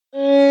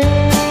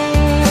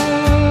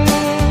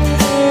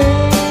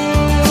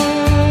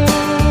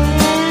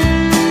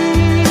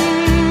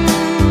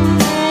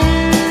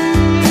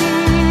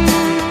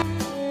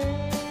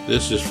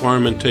This is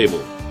Farm and Table,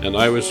 an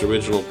Iris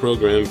original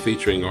program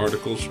featuring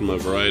articles from a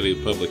variety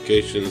of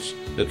publications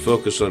that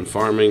focus on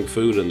farming,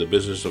 food, and the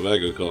business of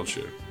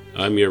agriculture.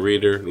 I'm your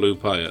reader, Lou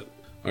Pyatt.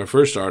 Our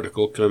first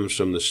article comes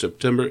from the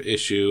September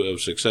issue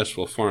of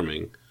Successful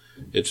Farming.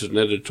 It's an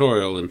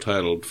editorial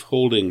entitled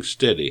Holding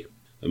Steady.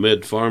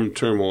 Amid farm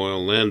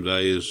turmoil, land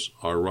values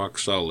are rock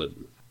solid.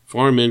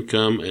 Farm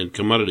income and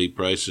commodity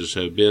prices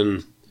have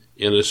been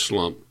in a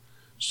slump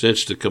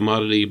since the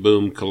commodity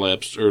boom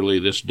collapsed early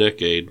this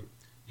decade,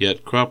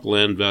 yet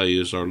cropland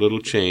values are little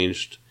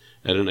changed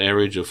at an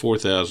average of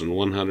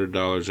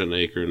 $4,100 an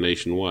acre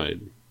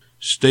nationwide.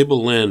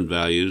 Stable land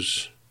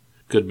values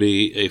could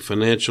be a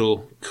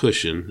financial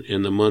cushion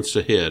in the months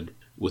ahead,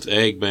 with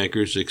ag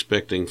bankers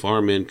expecting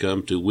farm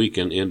income to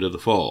weaken into the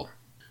fall.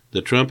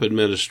 The Trump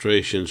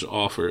administration's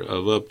offer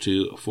of up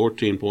to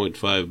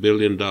 $14.5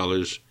 billion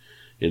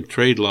in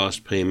trade loss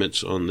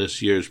payments on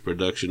this year's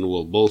production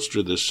will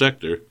bolster the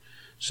sector,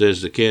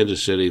 says the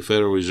Kansas City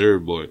Federal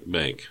Reserve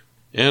Bank.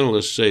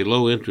 Analysts say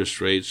low interest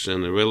rates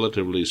and the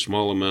relatively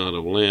small amount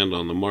of land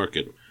on the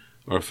market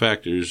are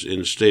factors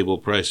in stable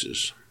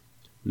prices.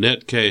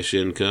 Net cash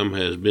income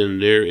has been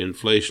near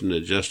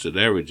inflation-adjusted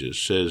averages,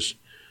 says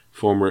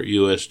former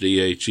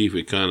USDA chief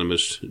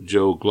economist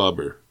Joe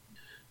Glauber.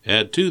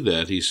 Add to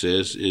that, he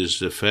says, is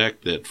the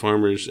fact that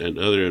farmers and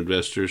other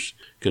investors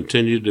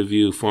continue to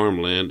view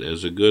farmland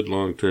as a good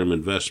long-term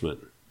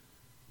investment.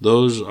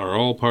 Those are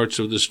all parts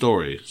of the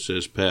story,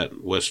 says Pat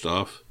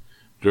Westhoff,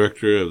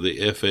 director of the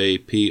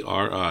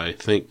FAPRI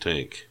think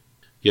tank.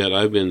 Yet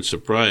I've been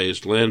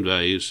surprised land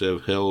values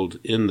have held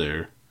in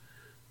there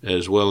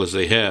as well as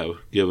they have,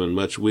 given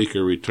much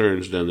weaker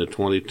returns than the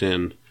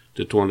 2010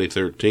 to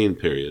 2013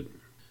 period.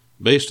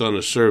 Based on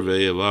a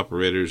survey of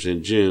operators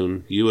in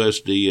June,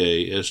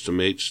 USDA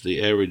estimates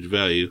the average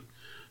value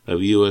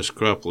of U.S.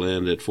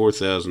 cropland at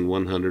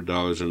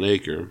 $4,100 an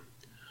acre,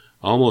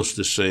 almost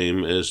the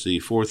same as the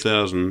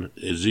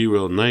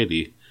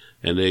 $4,090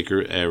 an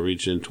acre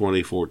average in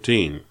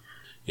 2014.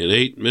 In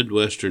 8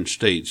 Midwestern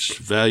states,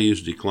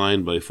 values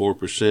declined by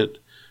 4%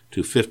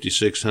 to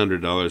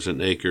 $5,600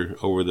 an acre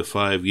over the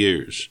 5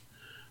 years.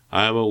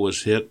 Iowa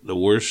was hit the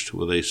worst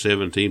with a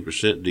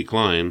 17%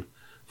 decline,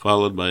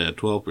 followed by a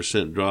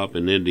 12% drop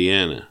in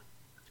Indiana.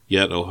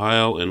 Yet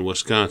Ohio and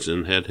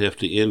Wisconsin had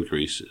hefty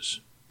increases.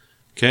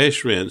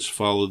 Cash rents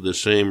followed the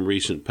same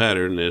recent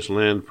pattern as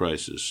land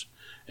prices,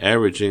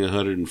 averaging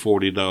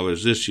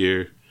 $140 this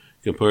year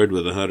compared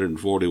with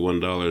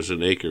 $141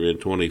 an acre in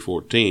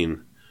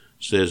 2014,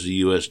 says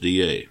the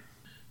USDA.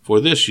 For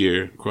this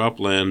year,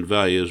 cropland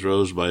values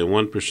rose by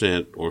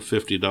 1% or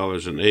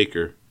 $50 an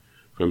acre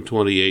from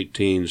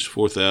 2018's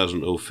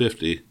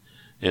 $4,050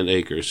 an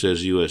acre,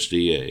 says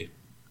USDA.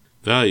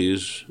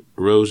 Values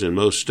rose in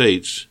most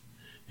states,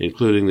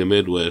 including the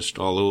Midwest,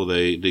 although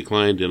they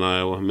declined in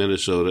Iowa,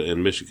 Minnesota,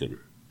 and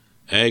Michigan.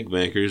 Ag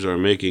bankers are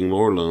making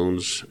more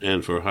loans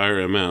and for higher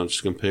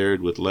amounts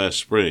compared with last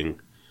spring,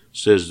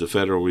 says the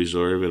Federal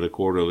Reserve in a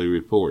quarterly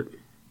report.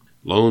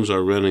 Loans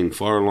are running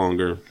far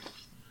longer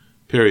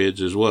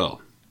periods as well.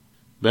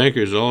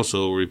 Bankers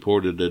also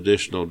reported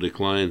additional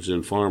declines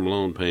in farm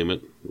loan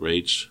payment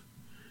rates,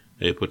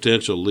 a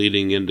potential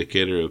leading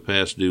indicator of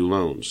past due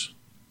loans.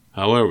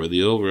 However,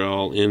 the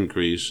overall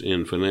increase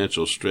in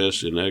financial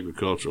stress in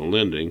agricultural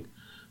lending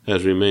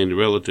has remained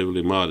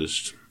relatively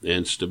modest,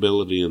 and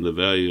stability in the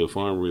value of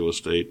farm real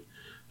estate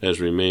has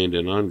remained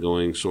an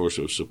ongoing source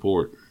of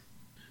support.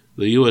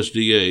 The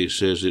USDA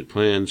says it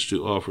plans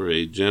to offer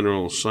a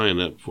general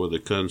sign-up for the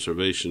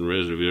Conservation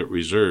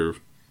Reserve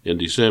in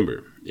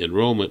December.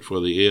 Enrollment for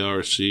the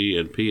ARC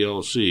and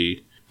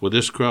PLC for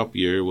this crop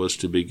year was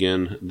to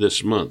begin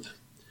this month,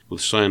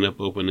 with sign-up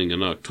opening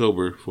in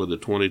October for the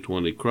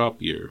 2020 crop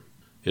year.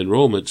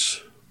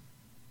 Enrollments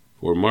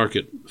for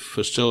market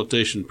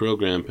facilitation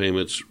program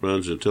payments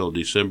runs until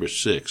December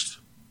 6th.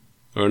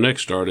 Our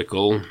next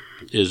article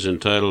is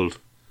entitled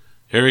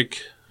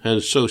Eric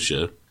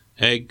Hansotia,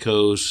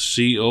 AGCO's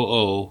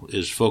COO,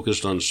 is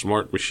focused on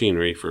smart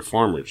machinery for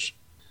farmers.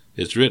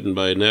 It's written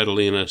by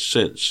Natalina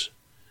Sentz,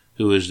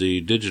 who is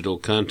the digital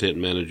content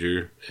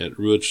manager at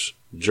Roots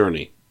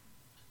Journey.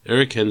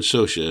 Eric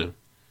Hansotia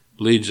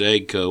leads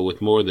AGCO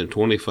with more than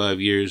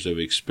 25 years of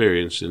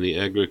experience in the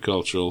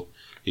agricultural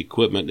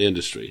equipment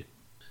industry.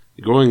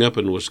 Growing up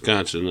in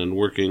Wisconsin and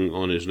working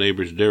on his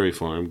neighbor's dairy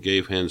farm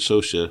gave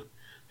Hansotia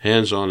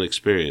hands-on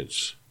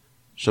experience.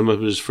 Some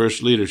of his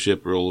first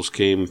leadership roles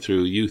came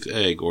through youth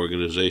ag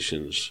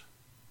organizations.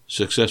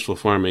 Successful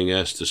Farming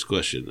asked this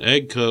question.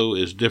 AGCO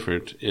is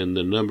different in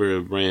the number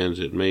of brands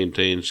it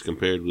maintains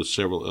compared with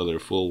several other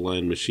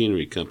full-line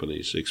machinery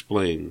companies,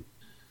 explained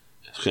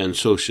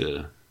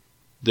Hansotia.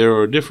 There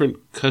are different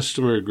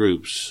customer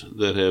groups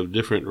that have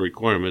different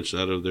requirements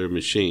out of their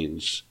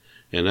machines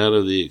and out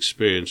of the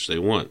experience they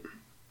want.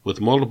 With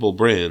multiple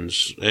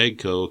brands,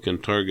 AGCO can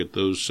target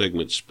those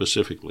segments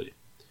specifically.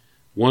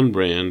 One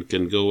brand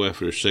can go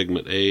after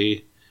segment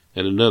A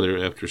and another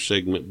after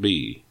segment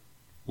B.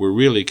 We're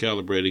really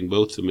calibrating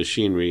both the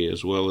machinery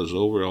as well as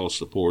overall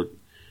support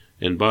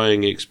and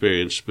buying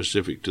experience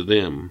specific to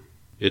them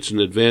It's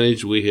an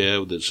advantage we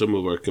have that some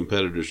of our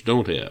competitors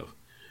don't have,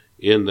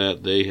 in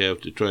that they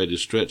have to try to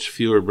stretch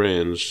fewer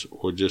brands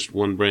or just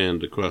one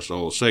brand across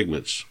all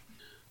segments.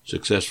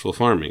 Successful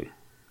farming.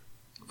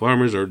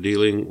 Farmers are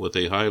dealing with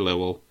a high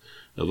level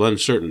of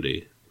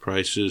uncertainty,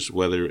 prices,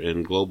 weather,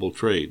 and global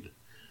trade.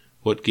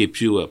 What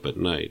keeps you up at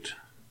night?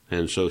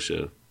 Hans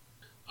Socha.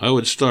 I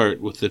would start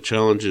with the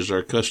challenges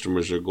our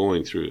customers are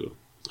going through.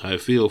 I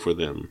feel for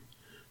them.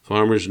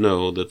 Farmers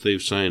know that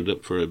they've signed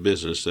up for a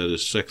business that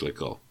is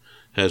cyclical,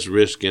 has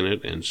risk in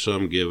it, and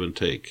some give and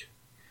take.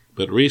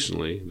 But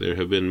recently, there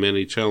have been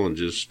many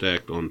challenges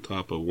stacked on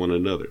top of one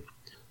another.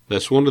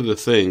 That's one of the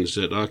things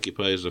that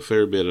occupies a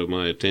fair bit of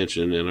my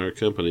attention and our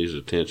company's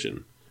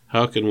attention.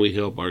 How can we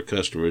help our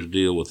customers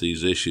deal with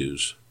these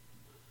issues?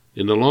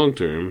 In the long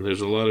term,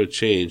 there's a lot of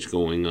change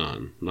going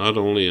on, not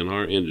only in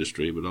our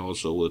industry, but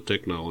also with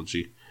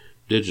technology,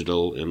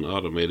 digital, and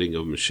automating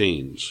of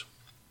machines.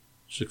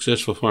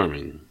 Successful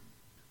farming.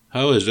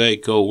 How is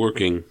AGCO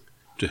working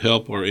to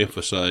help or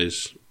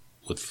emphasize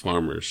with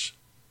farmers?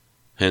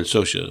 Hans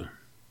Socha.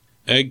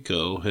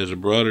 AGCO has a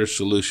broader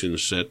solution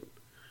set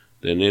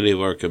than any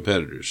of our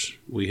competitors.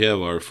 We have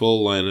our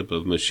full lineup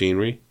of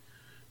machinery,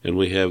 and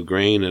we have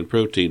grain and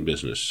protein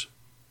business.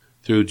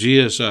 Through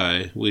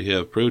GSI, we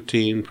have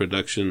protein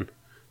production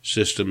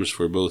systems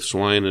for both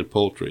swine and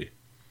poultry,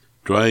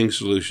 drying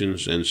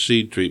solutions, and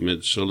seed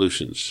treatment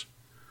solutions.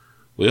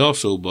 We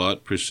also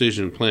bought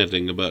Precision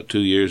Planting about 2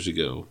 years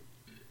ago.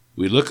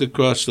 We look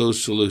across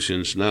those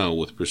solutions now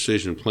with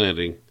Precision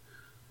Planting,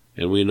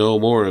 and we know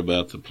more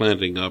about the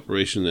planting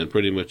operation than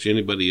pretty much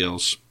anybody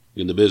else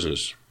in the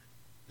business.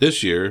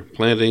 This year,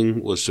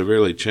 planting was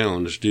severely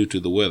challenged due to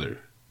the weather.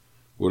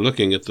 We're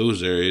looking at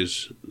those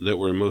areas that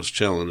were most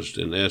challenged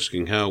and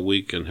asking how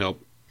we can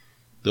help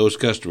those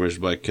customers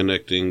by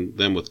connecting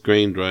them with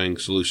grain drying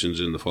solutions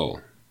in the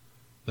fall.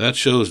 That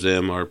shows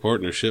them our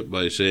partnership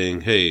by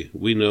saying, hey,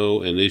 we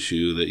know an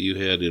issue that you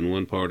had in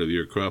one part of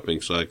your cropping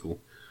cycle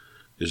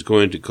is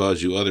going to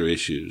cause you other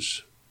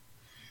issues.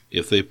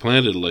 If they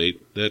planted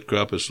late, that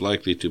crop is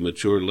likely to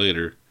mature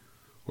later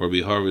or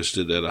be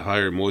harvested at a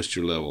higher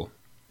moisture level.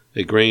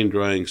 A grain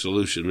drying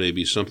solution may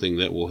be something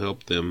that will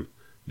help them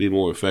be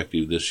more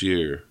effective this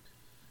year.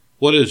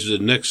 What is the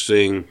next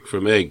thing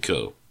from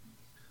AGCO?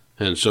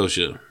 Hans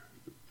Socha.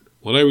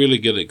 What I really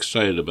get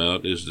excited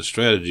about is the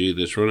strategy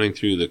that's running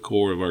through the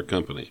core of our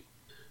company.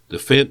 The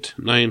Fendt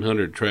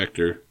 900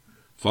 tractor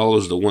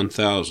follows the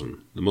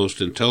 1000, the most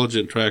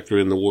intelligent tractor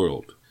in the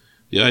world.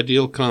 The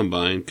ideal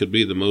combine could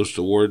be the most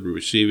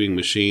award-receiving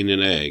machine in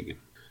ag.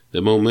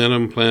 The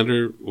Momentum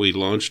planter we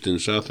launched in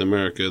South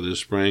America this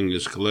spring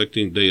is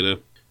collecting data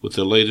with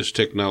the latest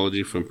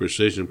technology from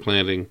Precision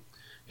Planting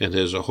and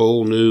has a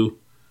whole new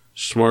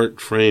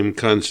smart frame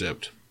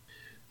concept.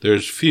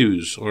 There's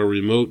Fuse, our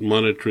remote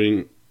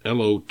monitoring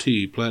LOT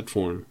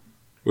platform.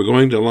 We're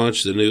going to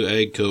launch the new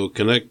AGCO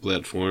Connect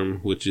platform,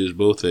 which is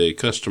both a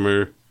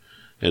customer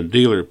and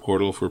dealer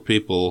portal for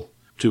people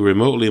to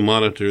remotely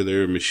monitor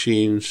their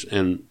machines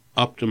and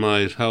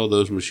optimize how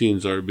those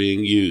machines are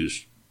being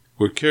used.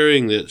 We're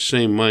carrying that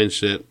same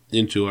mindset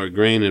into our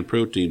grain and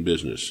protein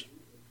business.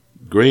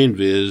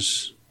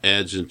 GrainViz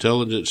adds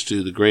intelligence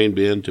to the grain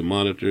bin to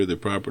monitor the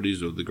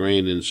properties of the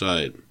grain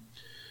inside.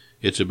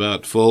 It's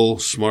about full,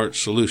 smart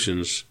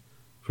solutions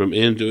from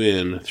end to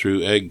end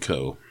through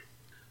AGCO.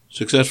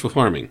 Successful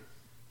farming.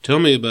 Tell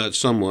me about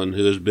someone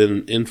who has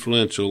been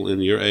influential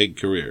in your ag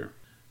career.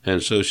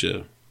 Hans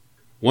Socha.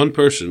 One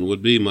person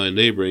would be my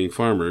neighboring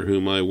farmer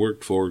whom I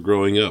worked for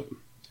growing up.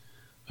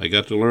 I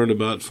got to learn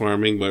about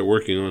farming by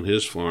working on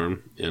his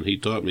farm, and he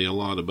taught me a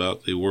lot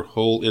about the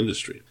whole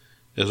industry.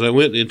 As I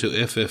went into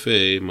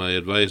FFA, my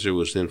advisor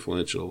was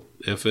influential.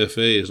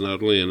 FFA is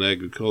not only an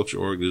agriculture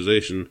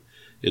organization,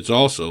 it's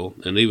also,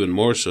 and even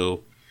more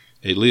so,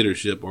 a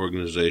leadership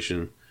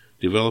organization,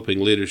 developing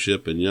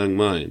leadership in young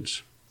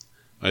minds.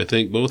 I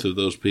think both of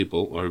those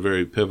people are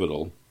very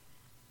pivotal.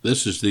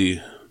 This is the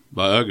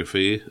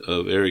biography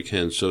of Eric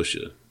Hans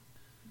Socha.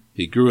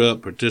 He grew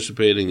up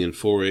participating in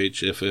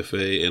 4-H,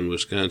 FFA, and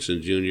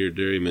Wisconsin Junior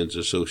Dairymen's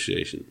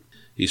Association.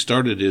 He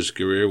started his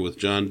career with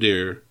John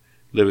Deere,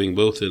 living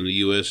both in the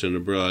U.S. and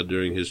abroad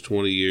during his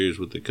 20 years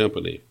with the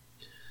company.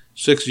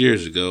 6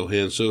 years ago,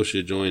 Hans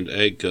Socha joined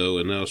AGCO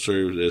and now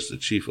serves as the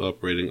Chief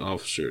Operating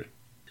Officer.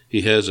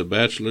 He has a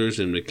bachelor's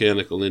in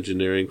mechanical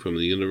engineering from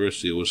the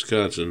University of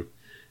Wisconsin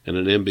and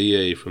an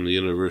MBA from the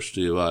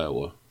University of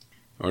Iowa.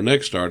 Our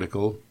next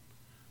article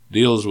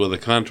deals with a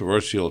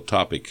controversial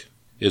topic.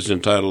 It's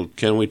entitled,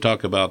 Can We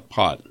Talk About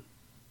Pot?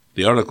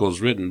 The article is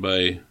written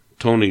by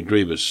Tony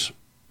Drebus.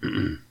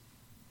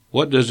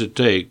 What does it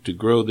take to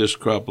grow this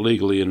crop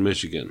legally in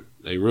Michigan?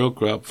 A row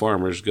crop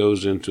farmer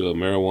goes into a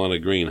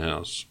marijuana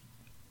greenhouse.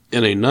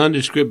 In a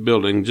nondescript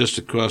building just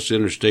across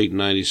Interstate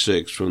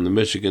 96 from the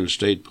Michigan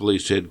State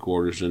Police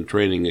Headquarters and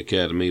Training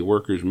Academy,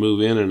 workers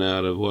move in and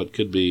out of what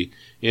could be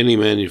any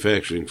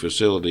manufacturing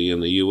facility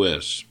in the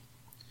U.S.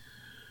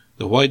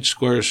 The white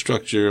square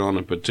structure on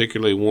a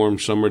particularly warm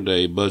summer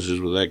day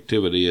buzzes with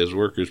activity as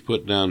workers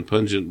put down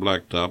pungent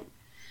blacktop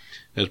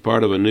as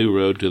part of a new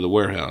road to the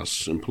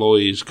warehouse.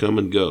 Employees come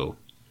and go.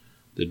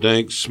 The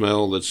dank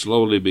smell that's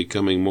slowly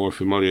becoming more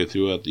familiar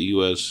throughout the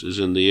U.S. is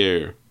in the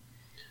air.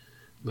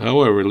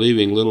 However,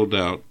 leaving little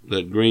doubt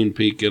that Green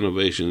Peak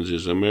Innovations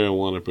is a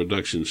marijuana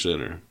production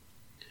center.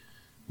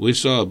 We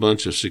saw a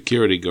bunch of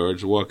security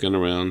guards walking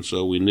around,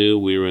 so we knew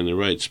we were in the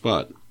right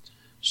spot,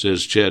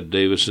 says Chad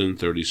Davison,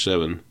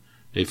 37,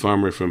 a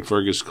farmer from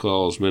Fergus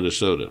Falls,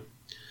 Minnesota,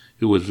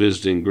 who was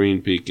visiting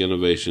Green Peak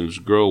Innovations'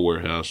 grow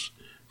warehouse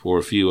for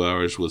a few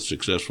hours with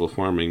Successful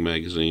Farming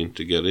magazine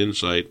to get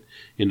insight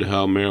into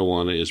how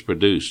marijuana is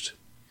produced.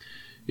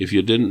 If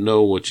you didn't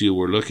know what you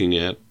were looking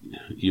at,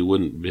 you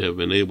wouldn't have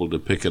been able to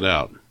pick it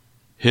out.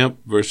 Hemp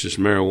versus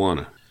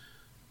marijuana.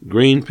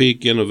 Green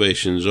Peak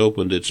Innovations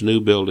opened its new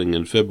building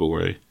in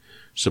February,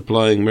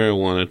 supplying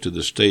marijuana to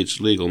the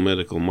state's legal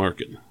medical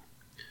market.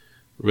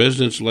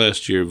 Residents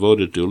last year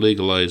voted to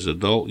legalize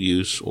adult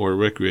use or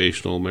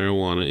recreational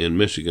marijuana in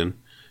Michigan,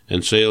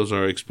 and sales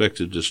are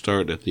expected to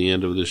start at the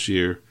end of this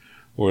year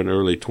or in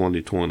early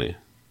 2020.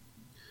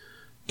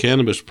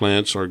 Cannabis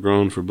plants are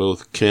grown for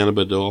both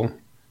cannabidiol,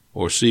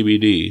 or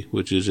CBD,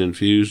 which is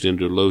infused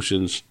into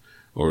lotions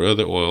or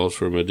other oils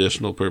for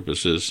medicinal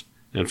purposes,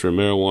 and for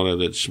marijuana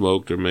that's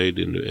smoked or made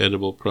into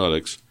edible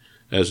products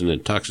as an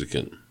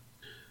intoxicant.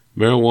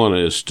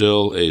 Marijuana is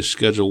still a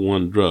Schedule I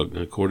drug,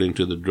 according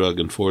to the Drug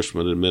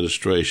Enforcement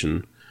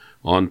Administration,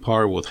 on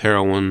par with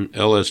heroin,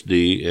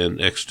 LSD,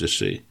 and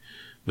ecstasy,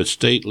 but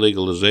state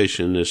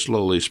legalization is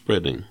slowly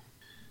spreading.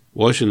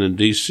 Washington,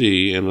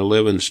 D.C., and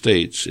 11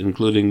 states,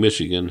 including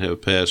Michigan,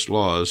 have passed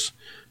laws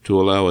to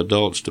allow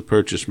adults to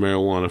purchase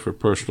marijuana for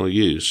personal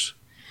use,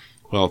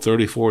 while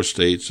 34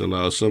 states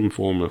allow some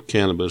form of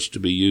cannabis to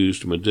be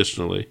used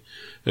medicinally,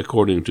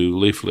 according to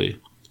Leafly,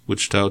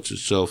 which touts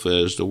itself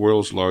as the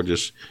world's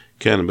largest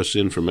cannabis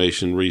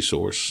information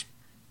resource.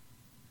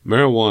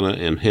 Marijuana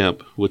and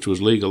hemp, which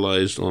was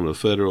legalized on a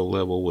federal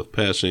level with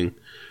passing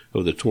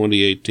of the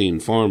 2018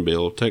 Farm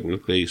Bill,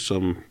 technically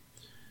some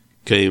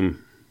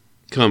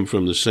come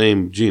from the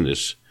same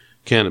genus,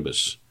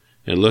 cannabis,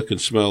 and look and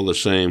smell the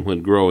same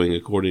when growing,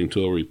 according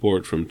to a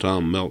report from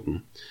Tom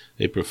Melton,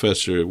 a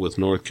professor with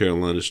North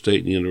Carolina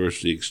State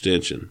University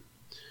Extension.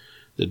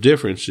 The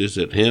difference is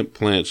that hemp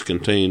plants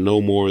contain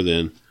no more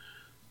than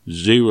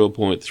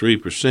 0.3%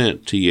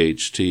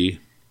 THC,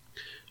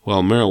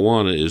 while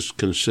marijuana is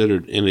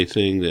considered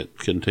anything that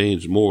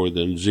contains more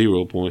than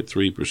 0.3%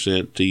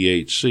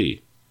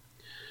 THC.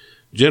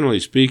 Generally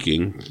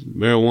speaking,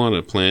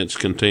 marijuana plants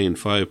contain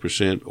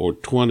 5% or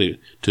 20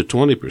 to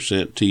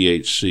 20%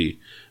 THC,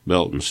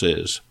 Melton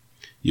says.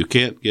 You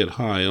can't get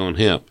high on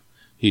hemp,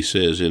 he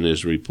says in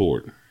his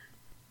report.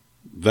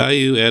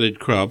 Value-added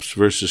crops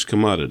versus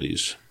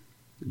commodities.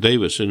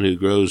 Davison, who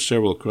grows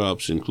several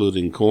crops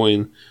including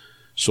corn,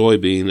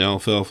 soybean,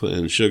 alfalfa,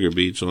 and sugar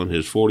beets on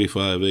his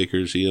 45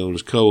 acres he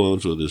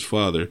co-owns with his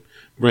father,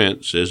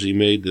 Brent, says he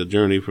made the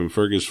journey from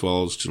Fergus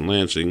Falls to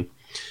Lansing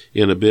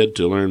in a bid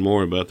to learn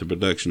more about the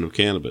production of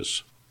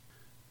cannabis.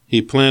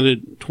 He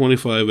planted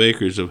 25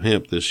 acres of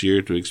hemp this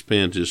year to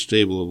expand his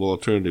stable of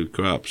alternative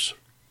crops.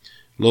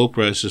 Low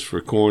prices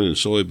for corn and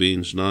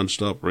soybeans,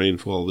 nonstop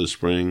rainfall this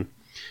spring,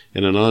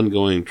 and an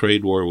ongoing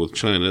trade war with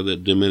China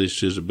that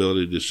diminished his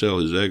ability to sell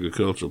his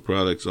agricultural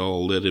products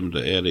all led him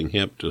to adding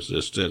hemp to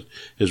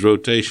his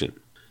rotation.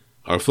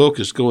 Our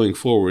focus going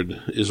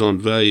forward is on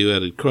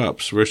value-added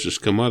crops versus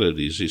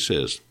commodities, he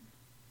says.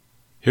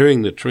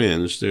 Hearing the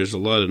trends, there's a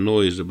lot of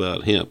noise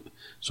about hemp,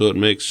 so it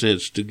makes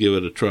sense to give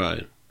it a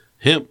try.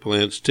 Hemp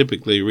plants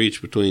typically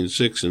reach between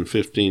 6 and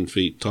 15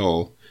 feet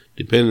tall,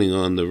 depending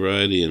on the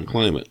variety and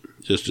climate,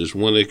 just as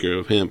 1 acre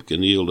of hemp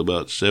can yield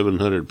about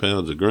 700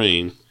 pounds of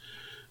grain,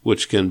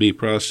 which can be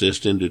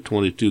processed into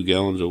 22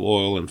 gallons of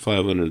oil and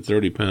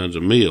 530 pounds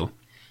of meal,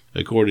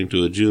 according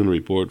to a June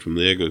report from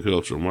the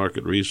Agricultural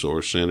Market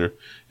Resource Center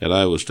at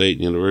Iowa State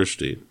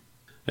University.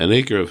 An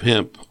acre of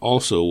hemp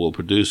also will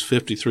produce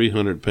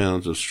 5,300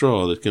 pounds of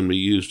straw that can be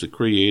used to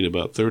create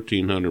about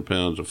 1,300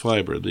 pounds of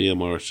fiber, the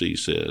MRC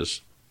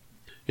says.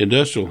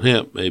 Industrial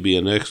hemp may be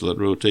an excellent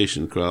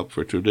rotation crop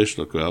for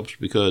traditional crops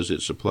because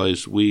it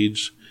supplies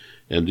weeds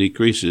and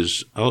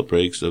decreases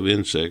outbreaks of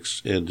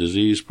insects and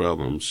disease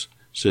problems,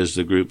 says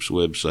the group's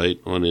website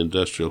on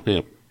industrial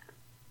hemp.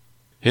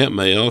 Hemp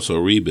may also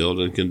rebuild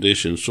and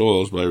condition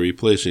soils by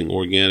replacing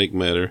organic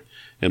matter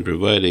and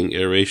providing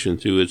aeration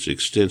through its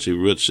extensive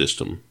root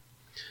system.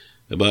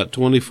 About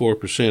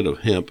 24% of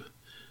hemp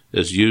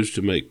is used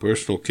to make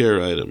personal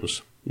care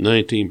items,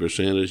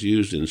 19% is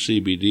used in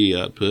CBD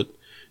output,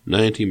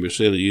 19%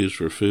 is used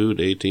for food,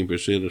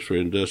 18% is for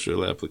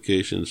industrial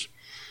applications,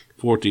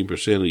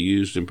 14% are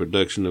used in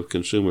production of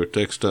consumer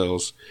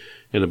textiles,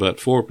 and about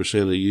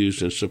 4% are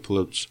used in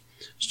supplements,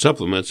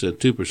 and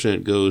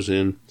 2% goes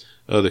in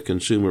other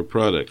consumer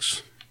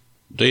products.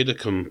 Data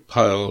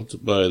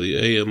compiled by the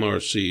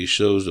AMRC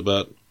shows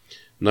about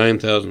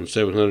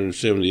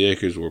 9,770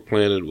 acres were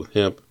planted with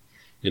hemp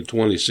in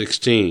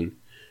 2016,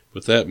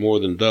 but that more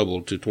than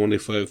doubled to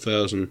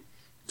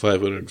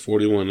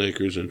 25,541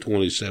 acres in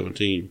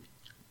 2017.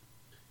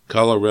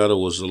 Colorado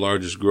was the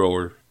largest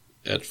grower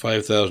at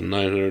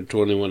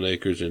 5,921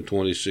 acres in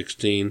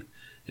 2016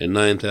 and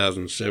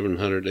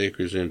 9,700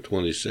 acres in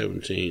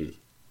 2017.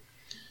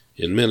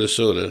 In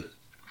Minnesota,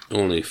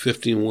 only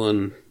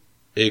 51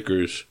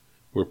 acres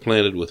were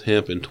planted with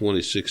hemp in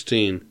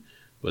 2016,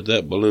 but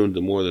that ballooned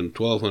to more than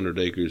 1,200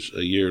 acres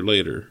a year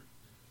later.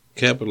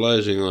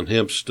 Capitalizing on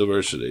hemp's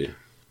diversity.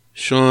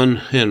 Sean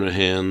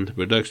Hanrahan, the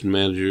production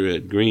manager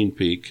at Green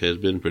Peak, has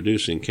been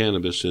producing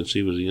cannabis since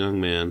he was a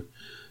young man,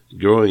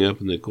 growing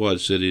up in the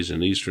Quad Cities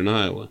in eastern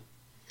Iowa.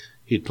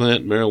 He'd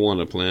plant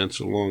marijuana plants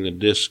along a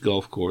disc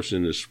golf course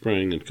in the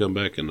spring and come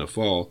back in the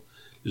fall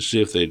to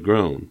see if they'd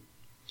grown.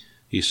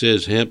 He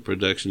says hemp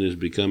production is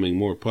becoming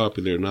more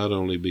popular not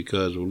only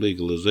because of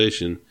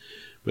legalization,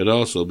 but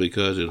also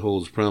because it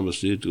holds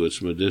promise due to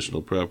its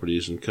medicinal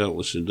properties and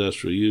countless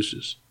industrial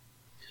uses.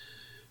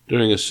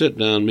 During a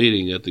sit-down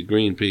meeting at the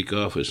Green Peak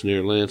office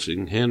near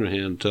Lansing,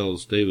 Hanrahan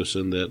tells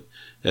Davison that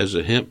as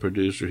a hemp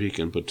producer he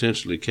can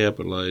potentially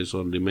capitalize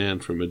on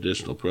demand for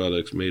medicinal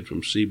products made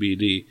from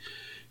CBD,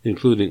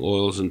 including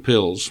oils and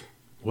pills,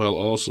 while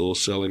also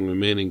selling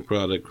remaining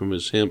product from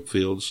his hemp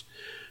fields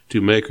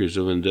to makers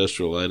of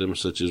industrial items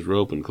such as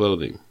rope and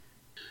clothing.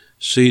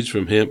 Seeds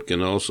from hemp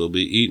can also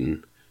be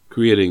eaten,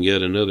 creating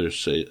yet another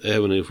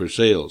avenue for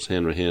sales,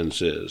 Hanrahan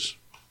says.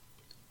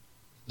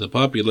 The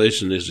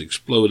population is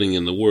exploding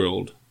in the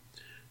world,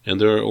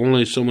 and there are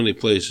only so many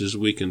places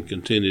we can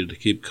continue to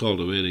keep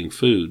cultivating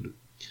food,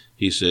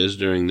 he says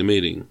during the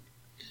meeting.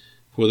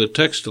 For the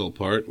textile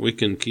part, we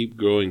can keep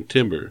growing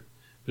timber,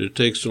 but it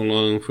takes so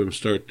long from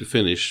start to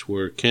finish,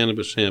 where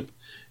cannabis hemp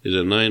is a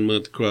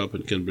 9-month crop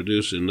and can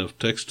produce enough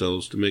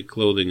textiles to make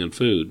clothing and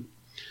food.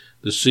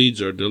 The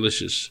seeds are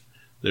delicious.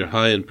 They're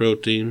high in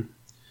protein,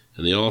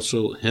 and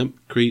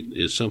hempcrete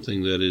is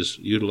something that is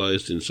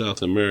utilized in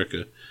South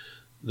America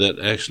that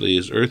actually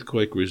is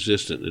earthquake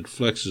resistant. It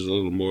flexes a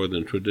little more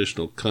than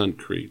traditional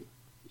concrete.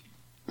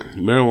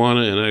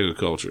 Marijuana and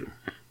agriculture.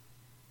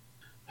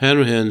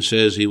 Hanrahan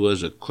says he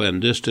was a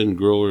clandestine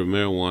grower of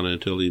marijuana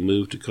until he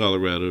moved to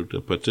Colorado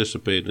to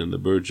participate in the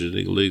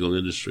burgeoning legal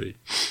industry.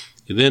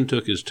 He then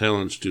took his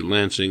talents to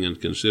Lansing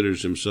and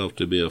considers himself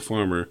to be a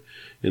farmer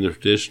in the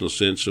traditional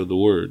sense of the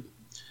word.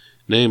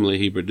 Namely,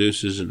 he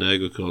produces an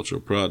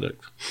agricultural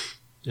product.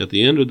 At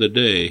the end of the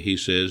day, he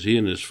says, he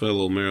and his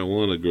fellow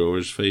marijuana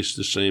growers face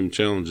the same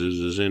challenges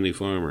as any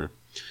farmer,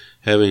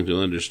 having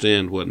to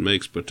understand what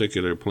makes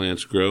particular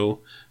plants grow,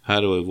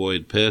 how to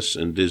avoid pests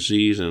and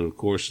disease, and of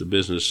course the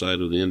business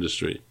side of the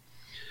industry.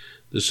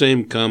 The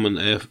same common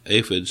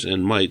aphids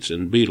and mites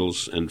and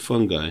beetles and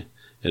fungi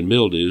and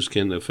mildews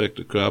can affect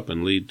a crop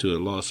and lead to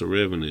a loss of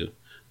revenue.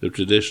 The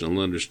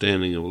traditional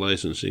understanding of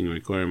licensing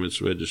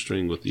requirements,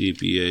 registering with the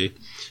EPA,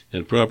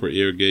 and proper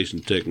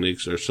irrigation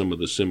techniques are some of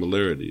the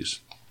similarities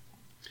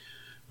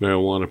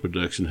marijuana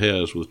production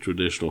has with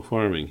traditional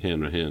farming,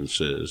 Hanrahan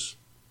says.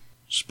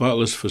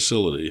 Spotless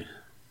facility.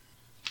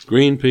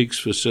 Green Peak's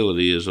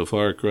facility is a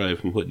far cry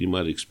from what you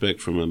might expect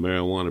from a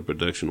marijuana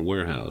production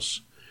warehouse.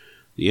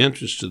 The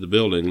entrance to the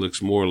building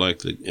looks more like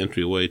the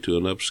entryway to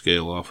an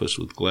upscale office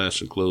with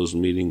glass-enclosed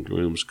meeting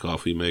rooms,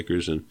 coffee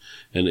makers, and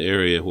an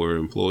area where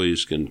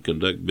employees can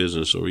conduct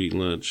business or eat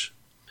lunch.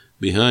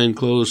 Behind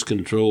closed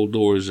controlled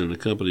doors in the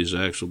company's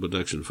actual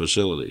production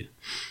facility.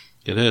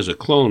 It has a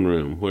clone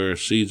room where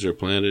seeds are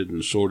planted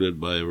and sorted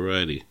by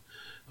variety,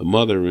 a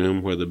mother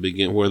room where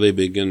they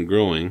begin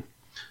growing,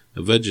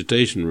 a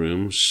vegetation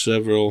room,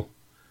 several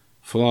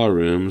flower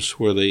rooms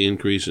where they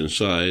increase in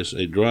size,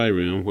 a dry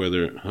room where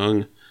they're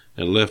hung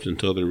and left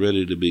until they're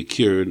ready to be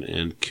cured,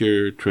 and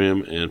cure,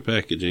 trim, and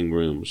packaging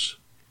rooms.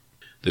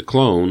 The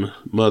clone,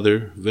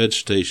 mother,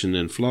 vegetation,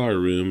 and flower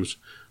rooms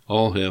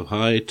all have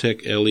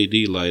high-tech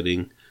LED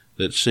lighting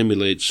that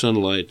simulates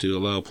sunlight to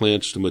allow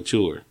plants to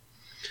mature.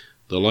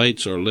 The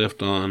lights are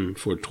left on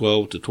for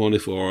 12 to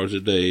 24 hours a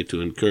day to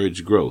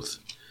encourage growth.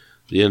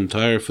 The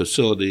entire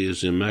facility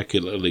is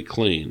immaculately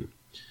clean.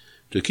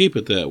 To keep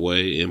it that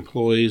way,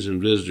 employees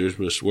and visitors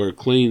must wear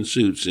clean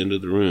suits into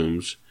the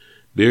rooms,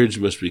 beards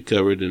must be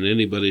covered, and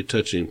anybody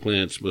touching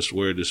plants must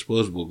wear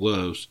disposable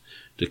gloves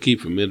to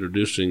keep from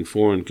introducing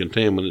foreign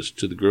contaminants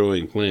to the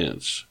growing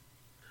plants.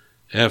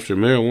 After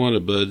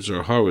marijuana buds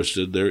are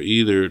harvested, they're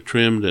either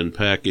trimmed and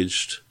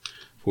packaged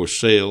for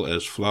sale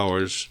as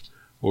flowers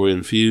or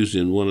infused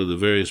in one of the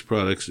various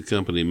products the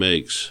company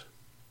makes.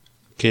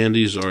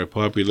 Candies are a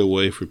popular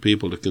way for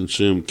people to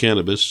consume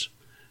cannabis,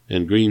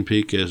 and Green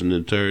Peak has an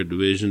entire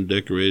division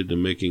decorated to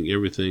making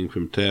everything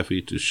from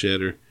taffy to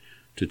shatter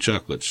to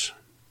chocolates.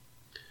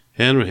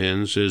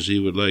 Hanrahan says he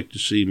would like to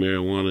see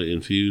marijuana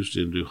infused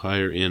into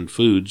higher-end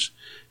foods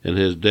and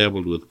has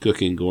dabbled with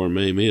cooking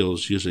gourmet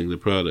meals using the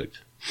product.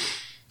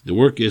 The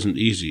work isn't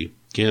easy.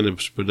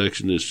 Cannabis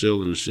production is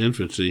still in its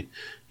infancy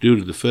due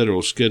to the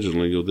federal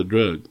scheduling of the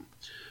drug.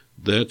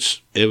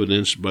 That's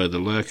evidenced by the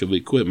lack of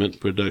equipment,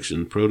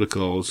 production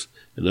protocols,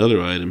 and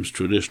other items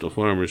traditional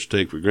farmers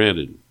take for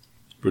granted.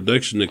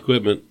 Production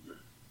equipment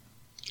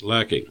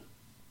lacking.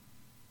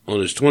 On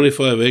his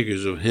 25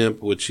 acres of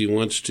hemp, which he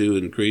wants to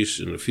increase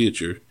in the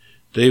future,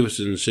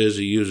 Davison says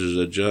he uses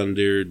a John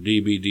Deere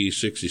DBD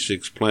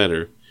 66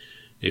 planter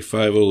a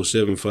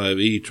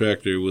 5075E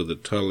tractor with a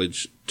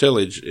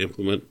tillage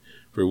implement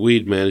for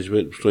weed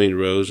management between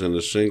rows and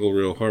a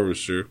single-row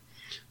harvester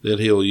that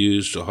he'll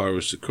use to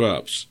harvest the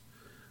crops.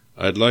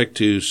 I'd like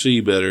to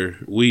see better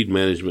weed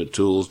management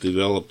tools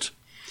developed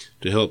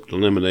to help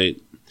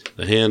eliminate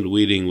the hand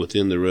weeding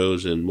within the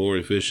rows, and more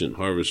efficient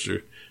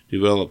harvester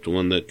developed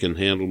one that can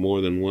handle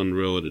more than one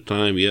row at a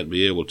time, yet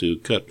be able to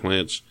cut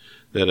plants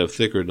that have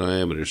thicker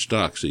diameter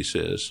stalks, he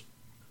says.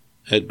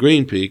 At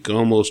Green Peak,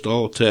 almost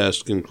all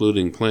tasks,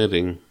 including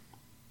planting,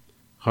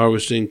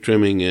 harvesting,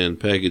 trimming, and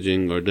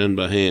packaging, are done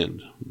by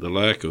hand. The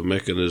lack of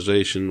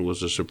mechanization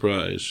was a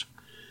surprise.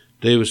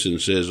 Davison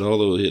says,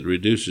 although it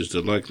reduces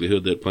the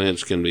likelihood that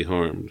plants can be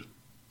harmed.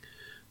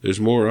 There's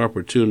more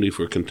opportunity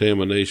for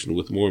contamination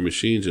with more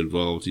machines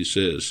involved, he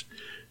says.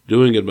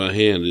 Doing it by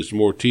hand is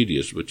more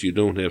tedious, but you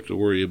don't have to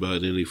worry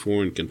about any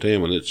foreign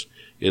contaminants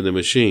in the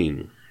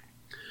machine.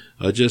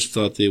 I just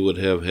thought they would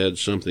have had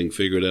something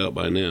figured out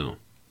by now.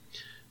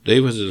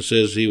 Davison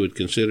says he would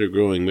consider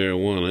growing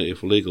marijuana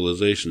if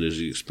legalization is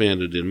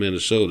expanded in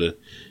Minnesota,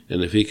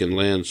 and if he can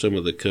land some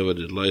of the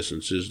coveted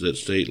licenses that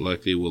state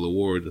likely will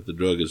award if the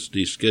drug is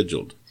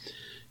descheduled.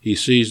 He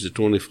sees the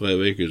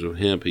 25 acres of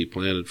hemp he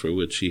planted, for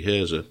which he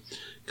has a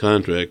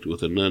contract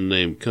with an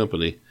unnamed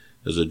company,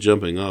 as a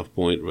jumping-off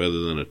point rather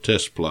than a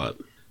test plot.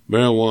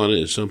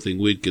 Marijuana is something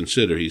we'd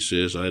consider, he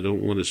says. I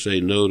don't want to say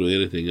no to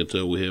anything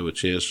until we have a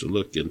chance to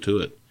look into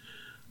it.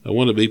 I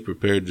want to be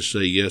prepared to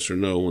say yes or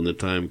no when the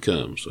time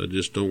comes. I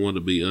just don't want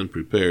to be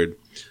unprepared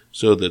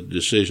so that the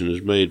decision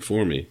is made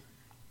for me.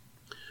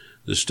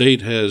 The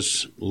state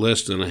has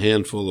less than a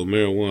handful of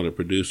marijuana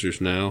producers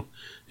now,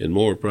 and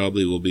more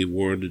probably will be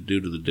warranted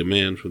due to the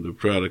demand for the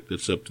product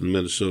that's up to the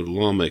Minnesota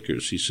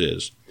lawmakers, he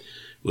says.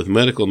 With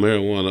medical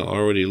marijuana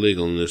already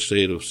legal in the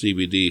state of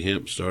CBD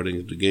hemp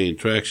starting to gain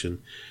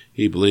traction,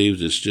 he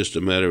believes it's just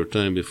a matter of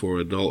time before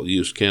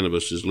adult-use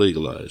cannabis is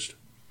legalized.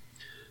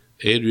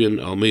 Adrian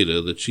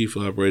Almeida, the chief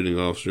operating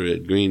officer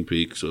at Green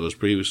Peak, was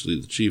previously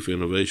the chief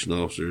innovation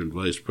officer and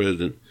vice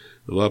president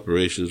of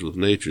operations with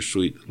Nature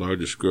Sweet, the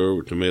largest grower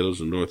of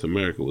tomatoes in North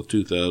America with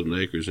 2,000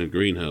 acres and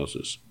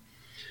greenhouses.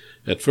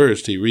 At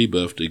first, he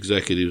rebuffed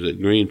executives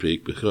at Green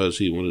Peak because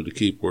he wanted to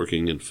keep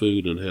working in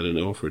food and had an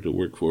offer to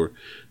work for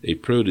a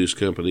produce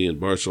company in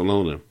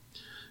Barcelona.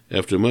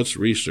 After much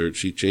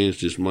research, he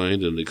changed his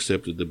mind and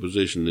accepted the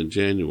position in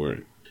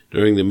January.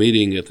 During the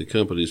meeting at the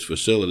company's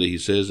facility, he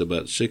says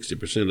about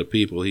 60% of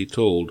people he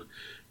told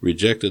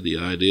rejected the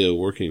idea of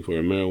working for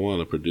a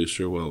marijuana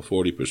producer, while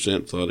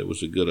 40% thought it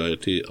was a good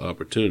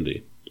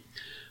opportunity.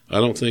 I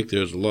don't think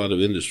there's a lot of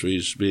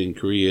industries being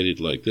created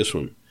like this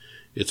one.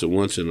 It's a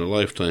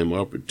once-in-a-lifetime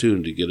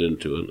opportunity to get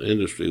into an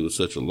industry with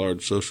such a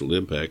large social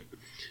impact,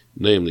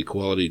 namely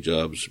quality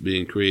jobs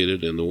being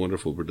created and the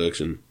wonderful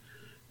production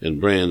and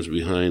brands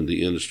behind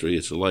the industry.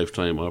 It's a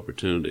lifetime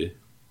opportunity.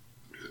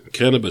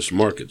 Cannabis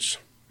markets.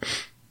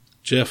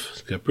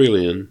 Jeff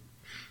Caprillion,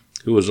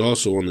 who was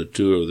also on the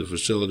tour of the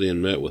facility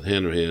and met with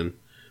Hanrahan,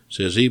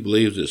 says he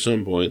believes at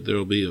some point there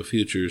will be a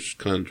futures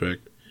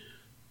contract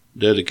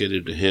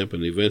dedicated to hemp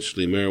and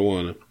eventually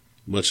marijuana,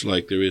 much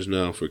like there is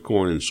now for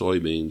corn and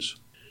soybeans.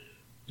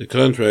 The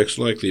contracts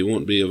likely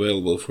won't be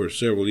available for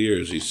several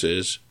years, he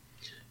says,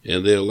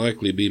 and they'll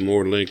likely be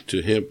more linked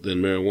to hemp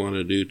than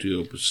marijuana due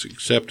to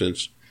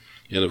acceptance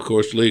and, of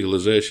course,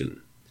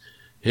 legalization.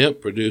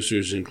 Hemp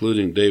producers,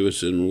 including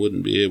Davison,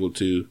 wouldn't be able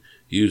to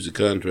use the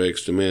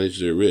contracts to manage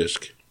their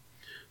risk.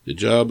 The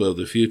job of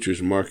the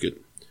futures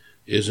market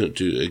isn't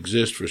to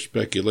exist for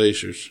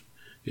speculators,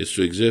 it's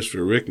to exist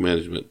for risk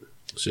management,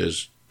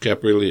 says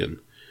Caprillion,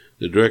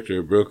 the director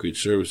of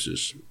brokerage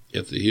services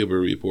at the Huber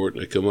Report,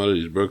 a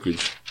commodities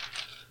brokerage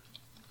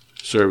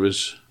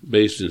service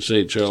based in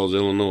St. Charles,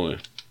 Illinois.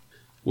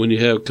 When you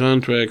have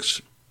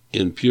contracts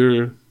in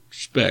pure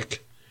spec,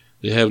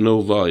 they have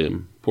no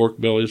volume. Pork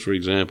bellies, for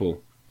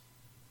example.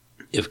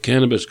 If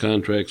cannabis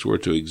contracts were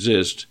to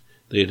exist,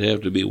 they'd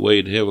have to be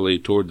weighed heavily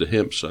toward the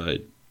hemp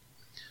side.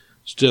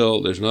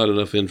 Still, there's not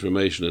enough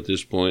information at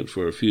this point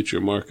for a future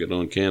market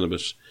on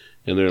cannabis,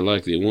 and there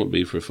likely won't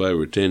be for 5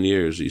 or 10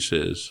 years, he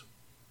says.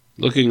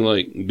 Looking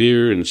like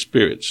beer and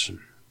spirits.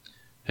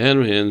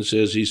 Hanrahan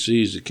says he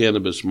sees the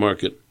cannabis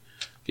market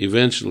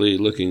eventually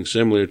looking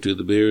similar to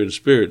the beer and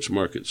spirits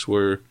markets,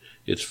 where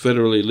it's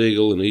federally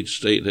legal and each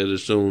state has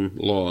its own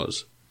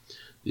laws.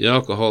 The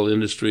alcohol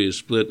industry is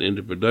split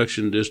into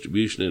production,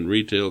 distribution, and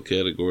retail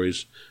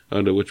categories,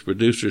 under which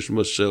producers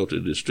must sell to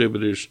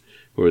distributors,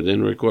 who are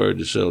then required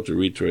to sell to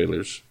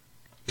retailers.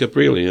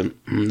 Caprillion,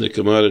 the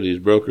commodities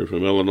broker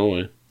from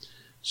Illinois,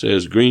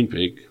 says Green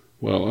Peak,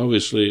 while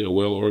obviously a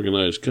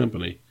well-organized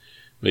company,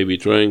 may be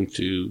trying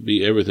to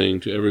be everything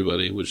to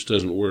everybody, which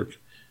doesn't work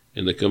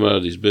in the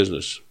commodities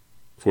business.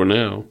 For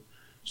now,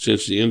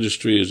 since the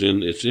industry is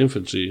in its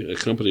infancy, a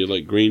company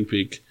like Green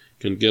Peak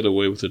can get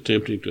away with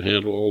attempting to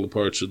handle all the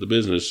parts of the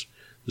business,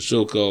 the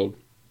so-called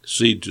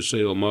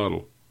seed-to-sale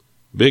model.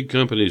 Big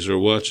companies are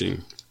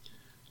watching.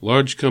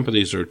 Large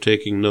companies are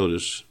taking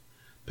notice.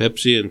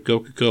 Pepsi and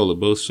Coca-Cola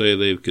both say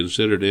they've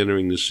considered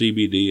entering the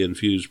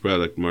CBD-infused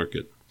product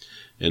market.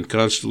 and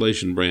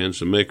Constellation Brands,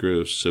 the maker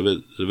of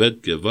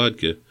Svedka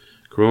vodka,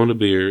 Corona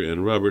beer,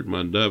 and Robert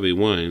Mondavi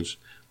wines,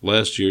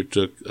 last year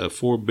took a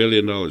 $4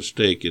 billion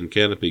stake in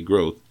Canopy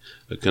Growth,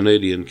 a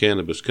Canadian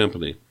cannabis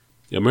company.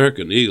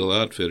 American Eagle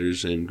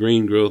Outfitters and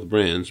Green Growth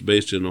Brands,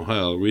 based in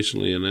Ohio,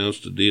 recently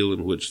announced a deal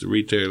in which the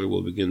retailer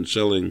will begin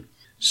selling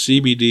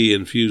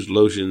CBD-infused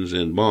lotions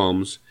and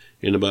balms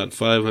in about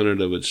 500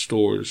 of its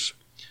stores.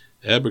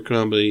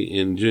 Abercrombie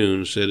in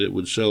June said it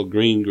would sell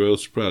Green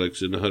Growth's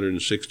products in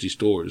 160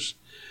 stores.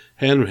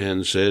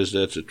 Hanrahan says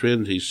that's a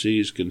trend he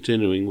sees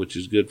continuing, which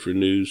is good for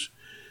news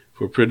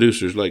for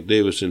producers like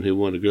Davison who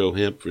want to grow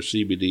hemp for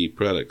CBD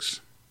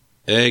products.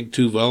 Ag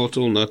too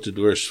volatile not to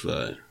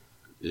diversify.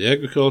 The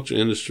agriculture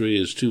industry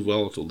is too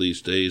volatile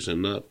these days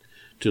and not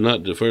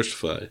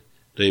diversify,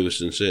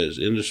 Davison says.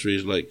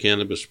 Industries like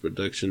cannabis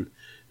production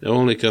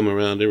only come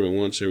around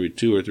every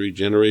 2 or 3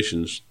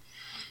 generations,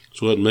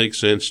 so it makes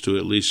sense to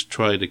at least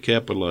try to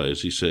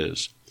capitalize, he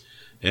says.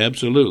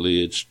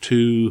 Absolutely, it's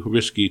too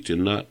risky to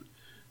not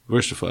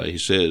diversify, he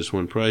says.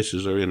 When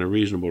prices are in a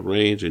reasonable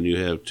range and you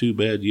have 2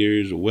 bad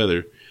years of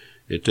weather,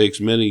 it takes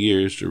many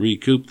years to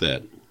recoup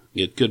that.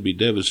 It could be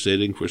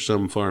devastating for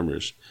some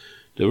farmers.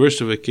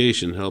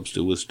 Diversification helps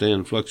to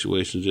withstand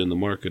fluctuations in the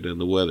market and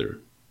the weather.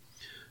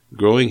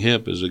 Growing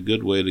hemp is a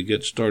good way to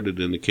get started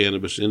in the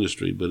cannabis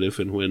industry, but if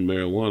and when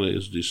marijuana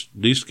is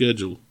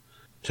descheduled,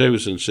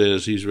 Davison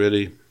says he's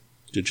ready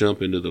to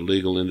jump into the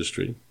legal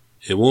industry.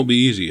 It won't be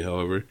easy,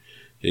 however.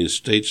 In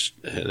states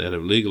that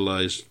have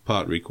legalized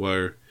pot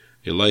require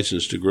a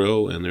license to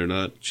grow, and they're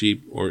not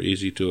cheap or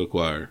easy to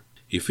acquire.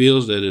 He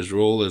feels that his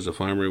role as a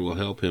farmer will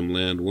help him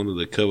land one of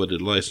the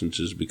coveted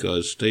licenses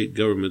because state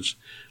governments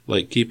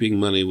like keeping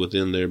money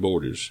within their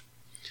borders.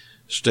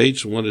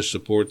 States want to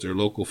support their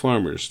local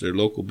farmers, their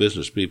local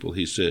business people,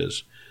 he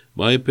says.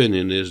 My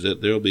opinion is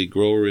that there'll be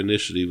grower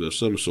initiative of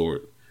some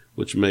sort,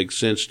 which makes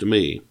sense to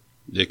me.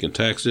 They can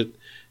tax it,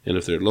 and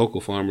if their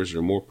local farmers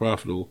are more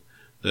profitable,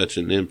 that's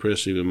an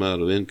impressive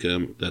amount of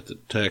income that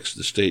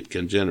the state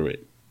can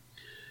generate.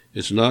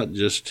 It's not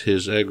just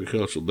his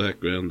agricultural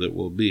background that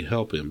will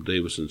help him,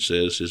 Davison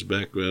says. His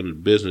background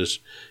in business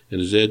and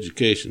his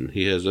education.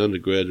 He has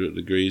undergraduate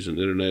degrees in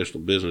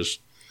international business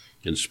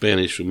and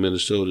Spanish from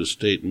Minnesota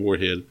State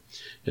Moorhead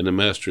and a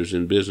master's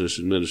in business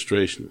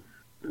administration.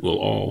 Will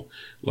all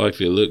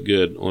likely look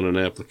good on an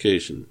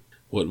application.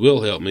 What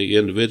will help me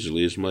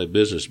individually is my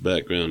business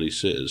background, he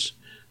says.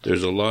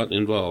 There's a lot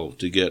involved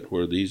to get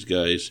where these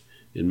guys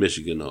in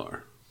Michigan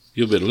are.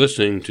 You've been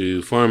listening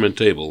to Farm and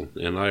Table,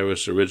 an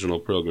Iris original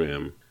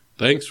program.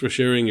 Thanks for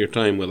sharing your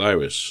time with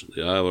Iris,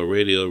 the Iowa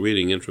Radio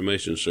Reading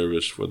Information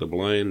Service for the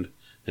blind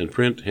and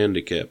print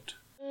handicapped.